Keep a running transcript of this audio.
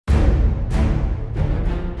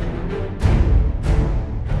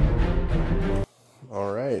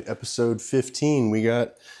right, episode 15. We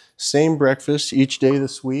got same breakfast each day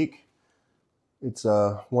this week. It's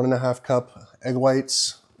 1.5 cup egg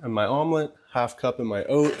whites and my omelet, 1/2 cup in my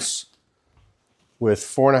oats, with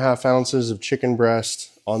 4.5 ounces of chicken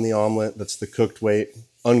breast on the omelet. That's the cooked weight,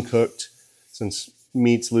 uncooked, since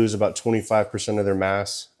meats lose about 25% of their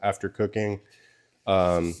mass after cooking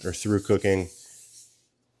or through cooking.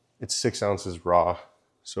 It's 6 ounces raw.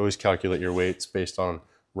 So always calculate your weights based on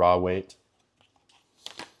raw weight.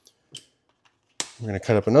 We're going to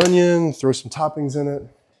cut up an onion, throw some toppings in it,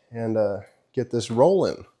 and get this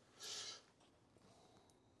rolling.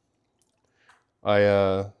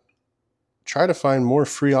 I try to find more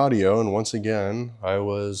free audio, and once again, I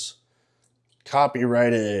was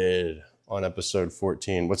copyrighted on episode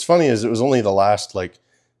 14. What's funny is it was only the last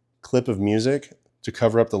clip of music to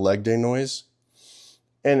cover up the leg day noise.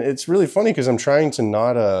 And it's really funny because I'm trying to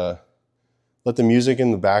not let the music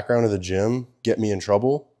in the background of the gym get me in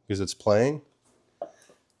trouble because it's playing.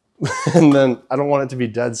 And then I don't want it to be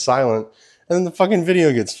dead silent. And then the fucking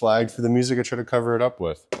video gets flagged for the music I try to cover it up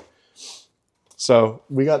with. So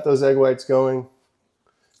we got those egg whites going.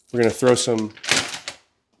 We're going to throw some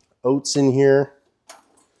oats in here.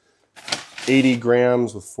 80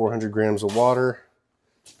 grams with 400 grams of water.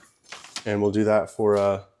 And we'll do that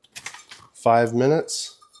for 5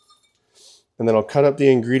 minutes. And then I'll cut up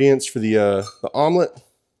the ingredients for the omelet.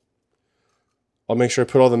 I'll make sure I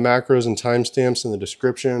put all the macros and timestamps in the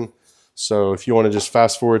description. So if you want to just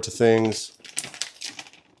fast forward to things,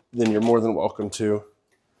 then you're more than welcome to.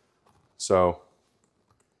 So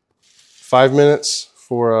 5 minutes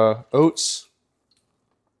for oats.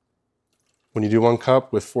 When you do 1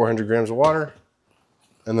 cup with 400 grams of water.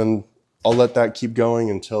 And then I'll let that keep going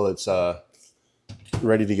until it's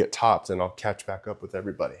ready to get topped, and I'll catch back up with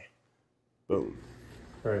everybody. Boom.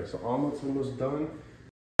 All right, so omelet's almost done.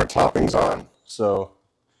 Our toppings on. So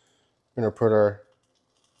we're gonna put our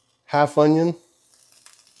half onion.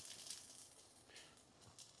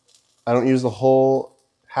 I don't use the whole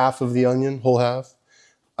half of the onion, whole half.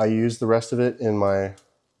 I use the rest of it in my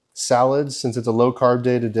salads. Since it's a low carb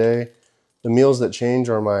day today, the meals that change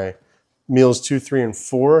are my meals 2, 3, and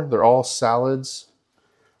 4. They're all salads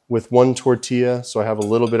with 1 tortilla, so I have a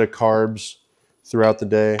little bit of carbs throughout the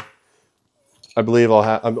day. I believe I'll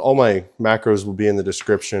have all my macros will be in the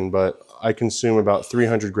description, but I consume about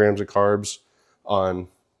 300 grams of carbs on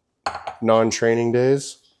non-training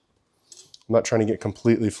days. I'm not trying to get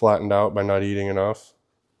completely flattened out by not eating enough.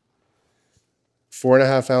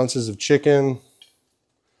 4.5 ounces of chicken,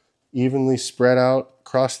 evenly spread out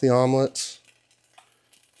across the omelet,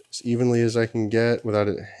 as evenly as I can get without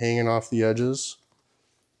it hanging off the edges.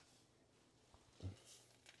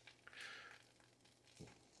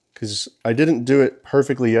 Because I didn't do it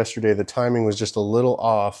perfectly yesterday. The timing was just a little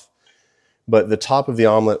off, but the top of the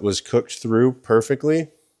omelet was cooked through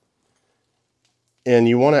perfectly. And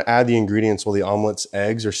you want to add the ingredients while the omelet's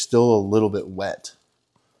eggs are still a little bit wet.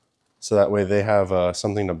 So that way they have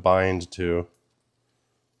something to bind to.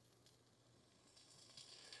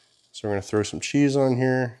 So we're going to throw some cheese on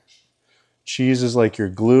here. Cheese is like your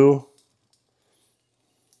glue.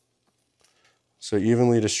 So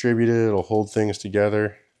evenly distributed, it'll hold things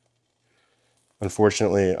together.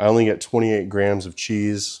 Unfortunately, I only get 28 grams of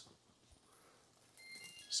cheese,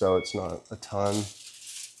 so it's not a ton.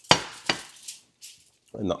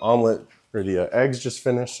 And the omelet, or the eggs just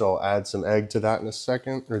finished, so I'll add some egg to that in a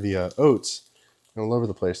second, or the oats. I'm all over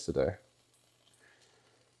the place today.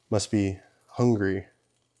 Must be hungry.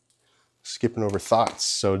 Skipping over thoughts.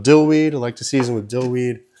 So dillweed, I like to season with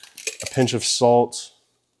dillweed, a pinch of salt.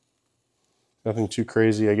 Nothing too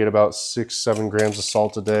crazy. I get about 6, 7 grams of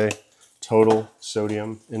salt a day. Total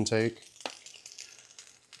sodium intake.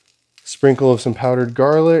 Sprinkle of some powdered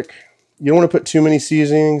garlic. You don't want to put too many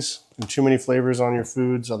seasonings and too many flavors on your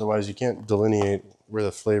foods, otherwise you can't delineate where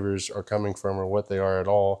the flavors are coming from or what they are at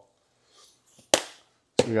all.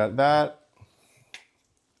 So we got that.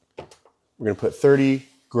 We're going to put 30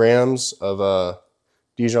 grams of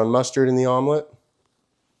Dijon mustard in the omelet,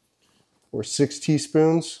 or 6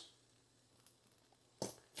 teaspoons.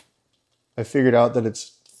 I figured out that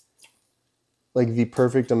it's like the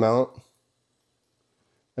perfect amount.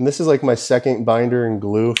 And this is like my second binder and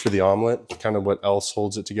glue for the omelet. Kind of what else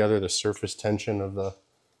holds it together. The surface tension of the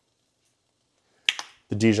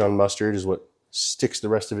Dijon mustard is what sticks the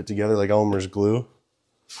rest of it together like Elmer's glue.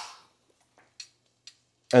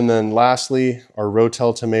 And then lastly, our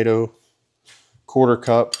Rotel tomato, 1/4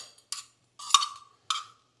 cup.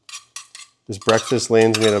 This breakfast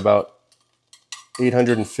lands me at about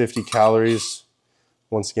 850 calories.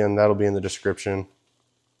 Once again, that'll be in the description.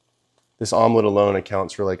 This omelet alone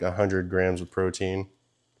accounts for like 100 grams of protein.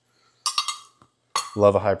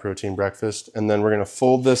 Love a high protein breakfast. And then we're gonna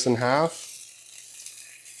fold this in half.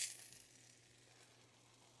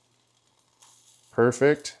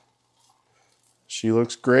 Perfect. She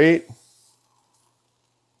looks great.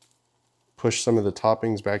 Push some of the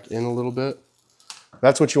toppings back in a little bit.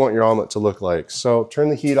 That's what you want your omelet to look like. So turn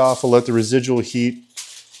the heat off and let the residual heat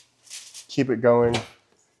keep it going. In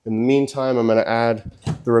the meantime, I'm gonna add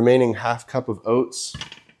the remaining half cup of oats,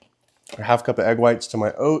 or half cup of egg whites to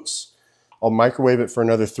my oats. I'll microwave it for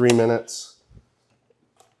another 3 minutes.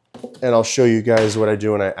 And I'll show you guys what I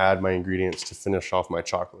do when I add my ingredients to finish off my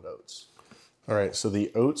chocolate oats. All right, so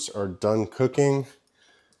the oats are done cooking.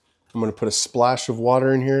 I'm gonna put a splash of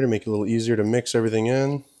water in here to make it a little easier to mix everything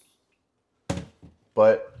in.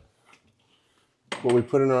 But what we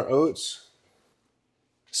put in our oats,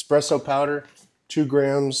 espresso powder, 2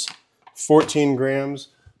 grams, 14 grams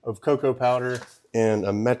of cocoa powder, and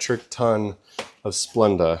a metric ton of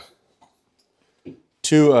Splenda.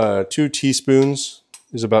 Two teaspoons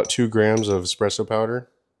is about 2 grams of espresso powder.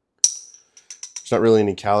 There's not really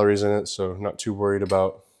any calories in it, so I'm not too worried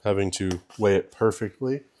about having to weigh it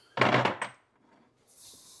perfectly.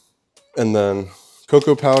 And then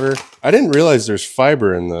cocoa powder. I didn't realize there's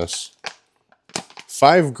fiber in this.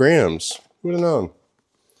 5 grams. Who would have known?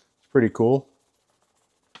 It's pretty cool.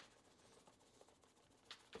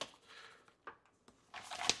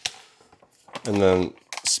 And then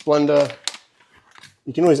Splenda.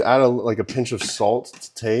 You can always add like a pinch of salt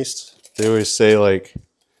to taste. They always say like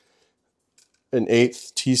an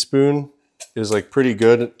 1/8 teaspoon is like pretty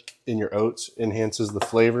good in your oats, enhances the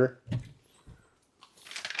flavor.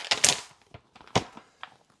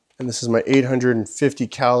 And this is my 850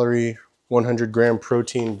 calorie, 100 gram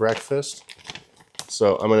protein breakfast.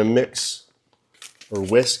 So I'm gonna mix or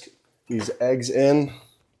whisk these eggs in.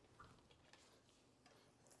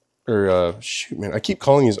 Or shoot, man, I keep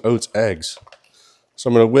calling these oats eggs. So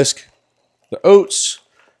I'm gonna whisk the oats,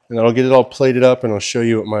 and then I'll get it all plated up, and I'll show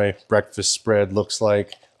you what my breakfast spread looks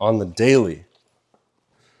like on the daily.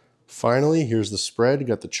 Finally, here's the spread. You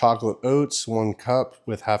got the chocolate oats, 1 cup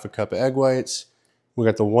with half a cup of egg whites. We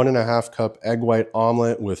got the 1.5 cup egg white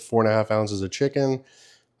omelet with 4.5 ounces of chicken.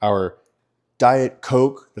 Our Diet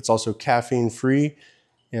Coke, that's also caffeine free.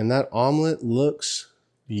 And that omelet looks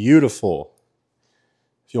beautiful.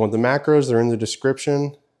 If you want the macros, they're in the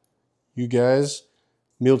description. You guys,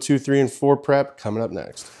 meal 2, 3, and 4 prep coming up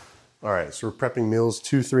next. All right, so we're prepping meals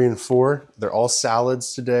 2, 3, and 4. They're all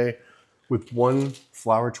salads today with 1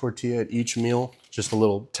 flour tortilla at each meal. Just a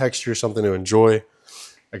little texture, something to enjoy.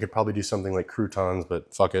 I could probably do something like croutons,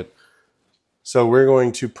 but fuck it. So we're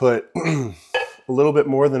going to put a little bit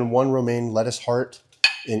more than 1 romaine lettuce heart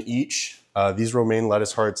in each. These romaine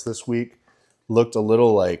lettuce hearts this week looked a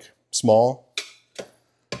little like small.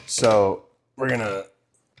 So we're gonna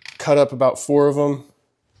cut up about 4 of them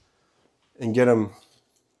and get them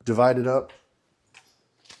divided up.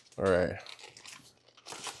 All right.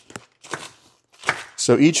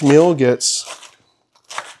 So each meal gets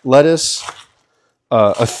lettuce,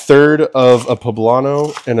 a third of a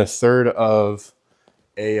poblano, and a third of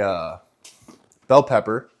a bell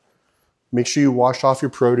pepper. Make sure you wash off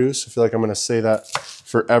your produce. I feel like I'm gonna say that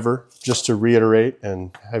forever, just to reiterate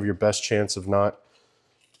and have your best chance of not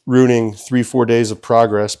ruining 3-4 days of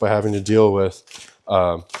progress by having to deal with,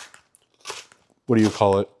 what do you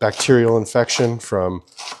call it? Bacterial infection from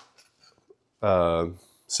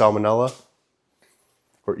salmonella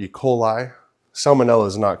or E. coli. Salmonella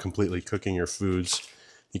is not completely cooking your foods.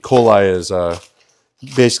 E. coli is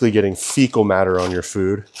basically getting fecal matter on your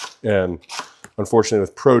food. And unfortunately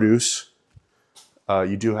with produce,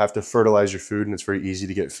 you do have to fertilize your food, and it's very easy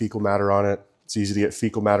to get fecal matter on it. It's easy to get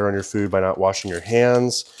fecal matter on your food by not washing your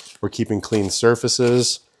hands or keeping clean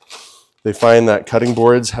surfaces. They find that cutting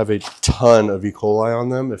boards have a ton of E. coli on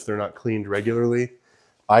them if they're not cleaned regularly.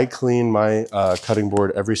 I clean my cutting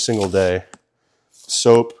board every single day,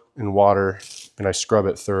 soap and water, and I scrub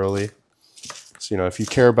it thoroughly. So, you know, if you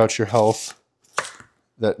care about your health,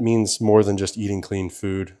 that means more than just eating clean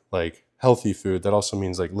food, like healthy food. That also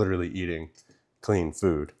means like literally eating clean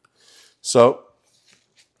food. So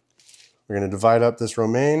we're going to divide up this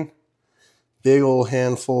romaine, big old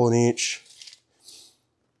handful in each.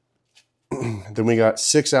 Then we got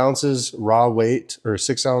 6 ounces raw weight, or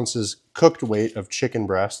 6 ounces cooked weight of chicken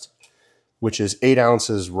breast, which is 8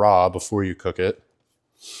 ounces raw before you cook it.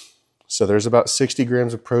 So there's about 60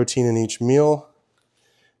 grams of protein in each meal.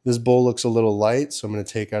 This bowl looks a little light, so I'm going to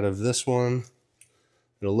take out of this one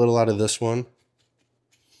and a little out of this one.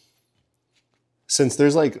 Since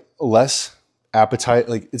there's like less appetite,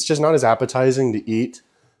 like it's just not as appetizing to eat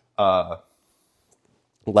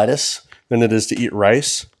lettuce than it is to eat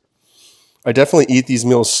rice. I definitely eat these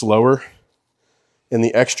meals slower, and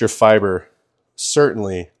the extra fiber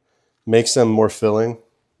certainly makes them more filling.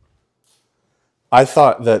 I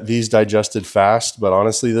thought that these digested fast, but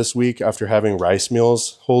honestly this week after having rice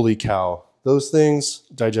meals, holy cow, those things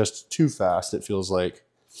digest too fast, it feels like.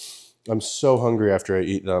 I'm so hungry after I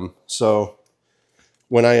eat them. So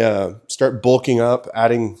when I start bulking up,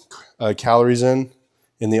 adding calories in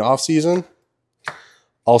the off season,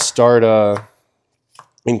 I'll start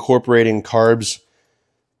incorporating carbs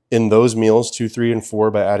in those meals, 2, 3, and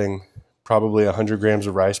 4, by adding probably 100 grams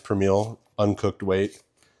of rice per meal, uncooked weight.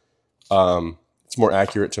 It's more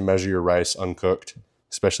accurate to measure your rice uncooked,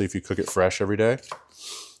 especially if you cook it fresh every day.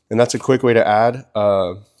 And that's a quick way to add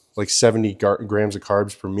like 70 grams of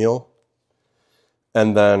carbs per meal.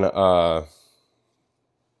 And then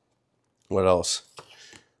what else?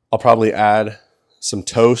 I'll probably add some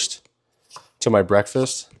toast to my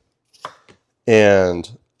breakfast.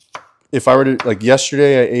 And if I were to, like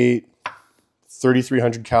yesterday, I ate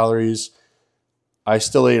 3,300 calories. I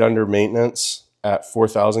still ate under maintenance at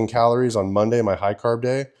 4,000 calories on Monday, my high carb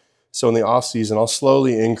day. So in the off season, I'll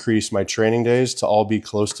slowly increase my training days to all be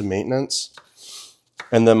close to maintenance.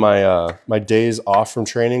 And then my days off from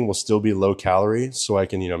training will still be low calorie, so I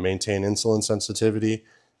can, maintain insulin sensitivity,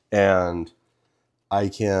 and I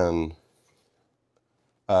can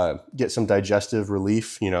get some digestive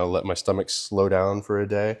relief, let my stomach slow down for a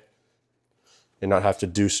day and not have to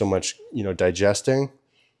do so much, digesting.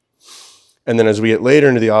 And then as we get later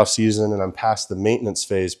into the off season and I'm past the maintenance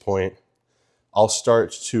phase point, I'll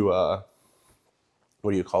start to,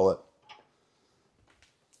 what do you call it?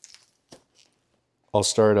 I'll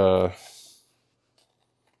start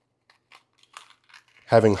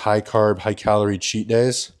having high carb, high calorie cheat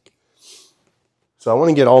days. So I want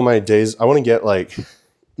to get all my days, I want to get like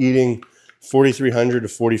eating 4,300 to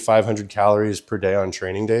 4,500 calories per day on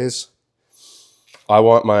training days. I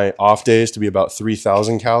want my off days to be about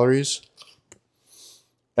 3,000 calories.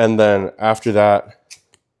 And then after that,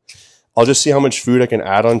 I'll just see how much food I can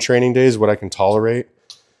add on training days, what I can tolerate.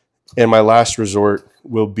 And my last resort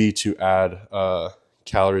will be to add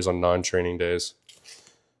calories on non-training days.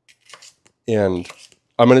 And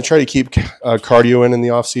I'm going to try to keep cardio in the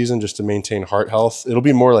off season just to maintain heart health. It'll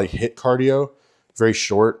be more like HIIT cardio, very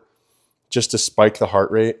short, just to spike the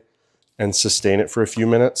heart rate and sustain it for a few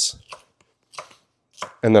minutes.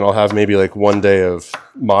 And then I'll have maybe like one day of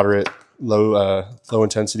moderate, low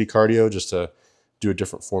intensity cardio just to do a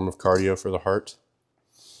different form of cardio for the heart.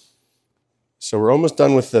 So we're almost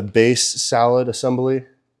done with the base salad assembly.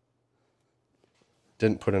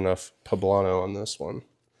 Didn't put enough Poblano on this one.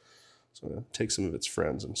 So I'm going to take some of its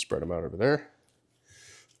friends and spread them out over there.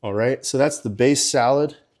 All right, so that's the base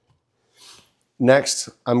salad. Next,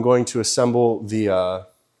 I'm going to assemble the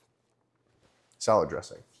salad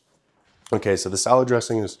dressing. Okay, so the salad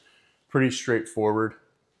dressing is pretty straightforward.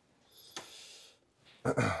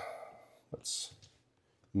 Let's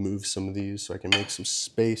move some of these so I can make some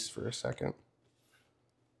space for a second.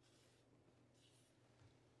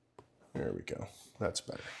 There we go. That's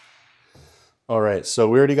better. All right, so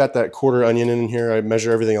we already got that quarter onion in here. I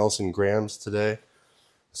measure everything else in grams today.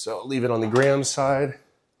 So I'll leave it on the gram side.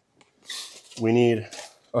 We need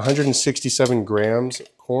 167 grams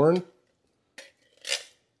of corn.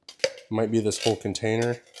 Might be this whole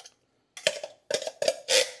container.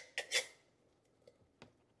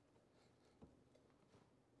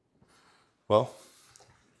 Well,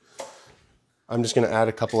 I'm just going to add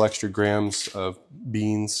a couple extra grams of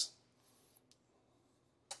beans.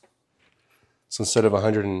 So instead of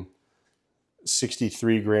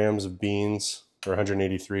 163 grams of beans, or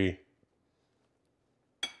 183,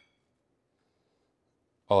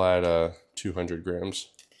 I'll add 200 grams.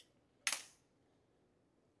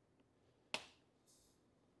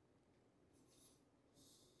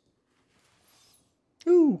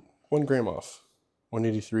 Ooh, 1 gram off.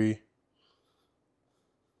 183.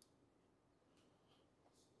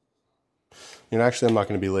 Actually, I'm not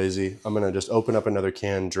going to be lazy. I'm going to just open up another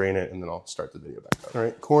can, drain it, and then I'll start the video back up. All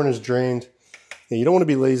right, corn is drained. Yeah, you don't want to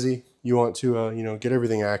be lazy. You want to, get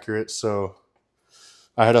everything accurate. So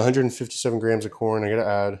I had 157 grams of corn. I got to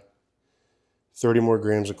add 30 more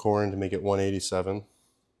grams of corn to make it 187.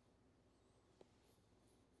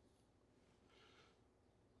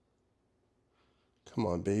 Come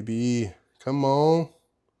on, baby. Come on.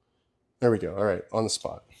 There we go. All right, on the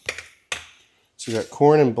spot. So we got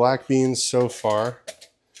corn and black beans so far.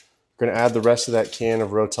 We're going to add the rest of that can of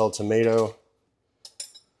Rotel tomato.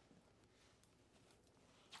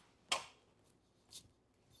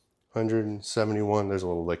 $171. There's a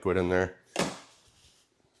little liquid in there.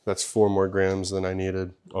 That's 4 more grams than I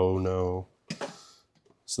needed. Oh no.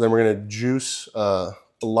 So then we're gonna juice a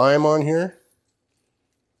lime on here.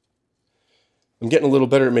 I'm getting a little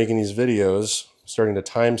better at making these videos, starting to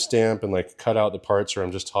timestamp and like cut out the parts where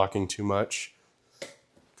I'm just talking too much.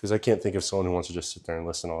 Because I can't think of someone who wants to just sit there and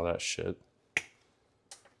listen to all that shit.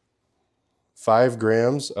 5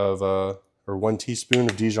 grams of, or 1 teaspoon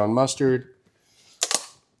of Dijon mustard.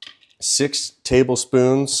 6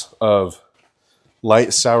 tablespoons of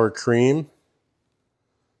light sour cream.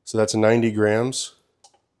 So that's 90 grams.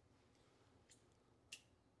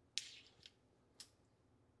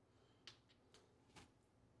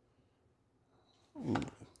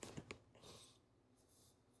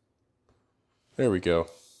 There we go.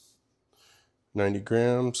 90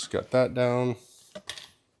 grams, got that down.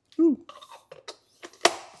 Ooh.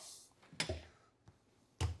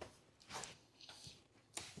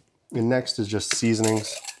 And next is just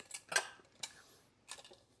seasonings.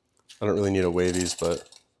 I don't really need to weigh these, but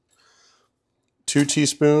 2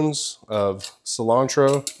 teaspoons of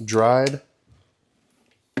cilantro, dried.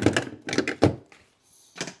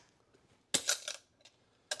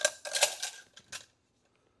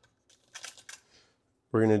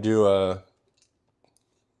 We're gonna do a 1.5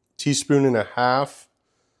 teaspoons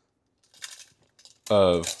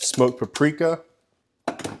of smoked paprika.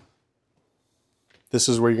 This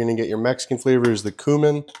is where you're gonna get your Mexican flavors, the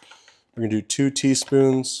cumin. We're gonna do 2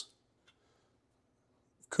 teaspoons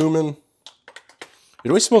of cumin. It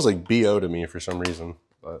always smells like BO to me for some reason,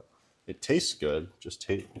 but it tastes good.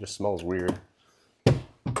 It just smells weird.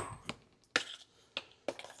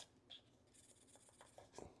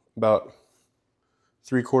 About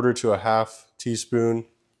 3/4 to 1/2 teaspoon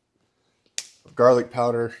of garlic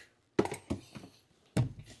powder.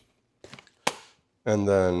 And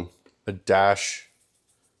then a dash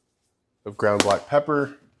of ground black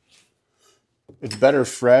pepper. It's better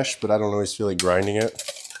fresh, but I don't always feel like grinding it.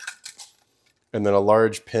 And then a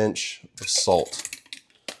large pinch of salt.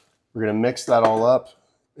 We're gonna mix that all up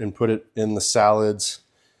and put it in the salads,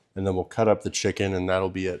 and then we'll cut up the chicken, and that'll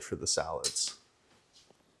be it for the salads.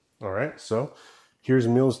 All right, so here's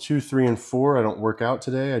meals 2, 3, and 4. I don't work out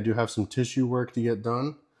today. I do have some tissue work to get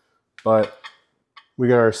done, but we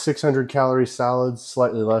got our 600 calorie salads,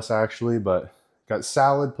 slightly less actually, but got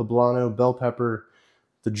salad, poblano, bell pepper,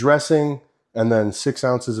 the dressing, and then 6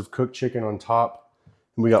 ounces of cooked chicken on top.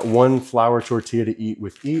 And we got 1 flour tortilla to eat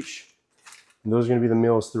with each. And those are gonna be the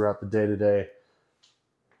meals throughout the day today.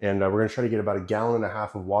 And we're gonna try to get about 1.5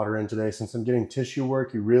 gallons of water in today. Since I'm getting tissue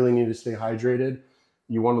work, you really need to stay hydrated.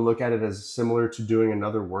 You wanna look at it as similar to doing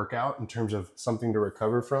another workout in terms of something to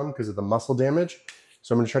recover from because of the muscle damage.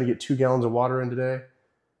 So I'm gonna try to get 2 gallons of water in today.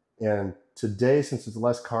 And today, since it's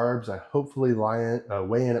less carbs, I hopefully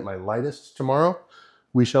weigh in at my lightest tomorrow.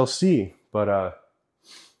 We shall see, but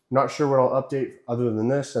not sure what I'll update other than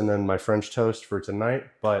this and then my French toast for tonight,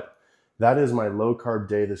 but that is my low carb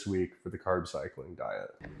day this week for the carb cycling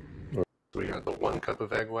diet. We got the 1 cup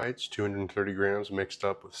of egg whites, 230 grams mixed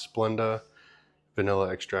up with Splenda,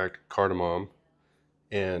 vanilla extract, cardamom,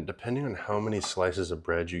 and depending on how many slices of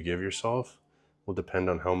bread you give yourself will depend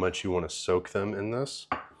on how much you want to soak them in this.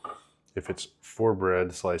 If it's 4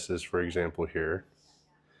 bread slices, for example here,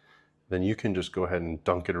 then you can just go ahead and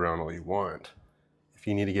dunk it around all you want. If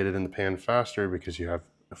you need to get it in the pan faster because you have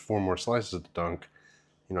 4 more slices to dunk,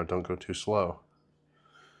 don't go too slow.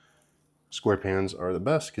 Square pans are the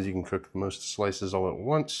best because you can cook most slices all at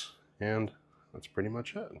once, and that's pretty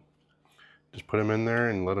much it. Just put them in there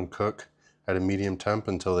and let them cook at a medium temp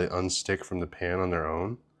until they unstick from the pan on their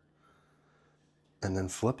own, and then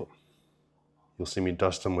flip them. You'll see me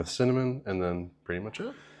dust them with cinnamon, and then pretty much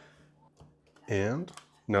it. And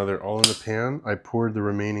now they're all in the pan. I poured the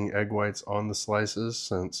remaining egg whites on the slices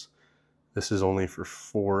since this is only for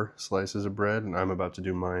 4 slices of bread, and I'm about to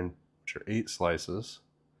do mine, which are 8 slices.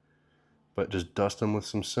 But just dust them with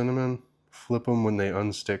some cinnamon, flip them when they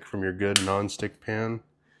unstick from your good non-stick pan,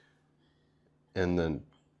 and then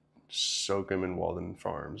soak them in Walden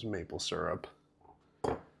Farms maple syrup.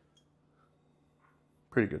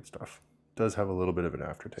 Pretty good stuff. Does have a little bit of an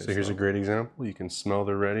aftertaste. So here's a great example. You can smell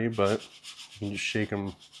they're ready, but you can just shake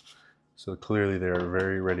them. So clearly they are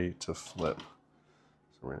very ready to flip.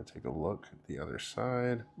 So we're gonna take a look at the other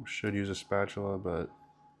side. We should use a spatula, but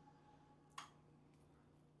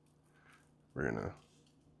we're gonna,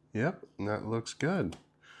 yep, and that looks good.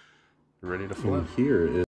 Ready to flip. And here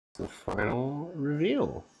is the final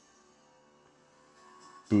reveal.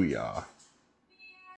 Booyah.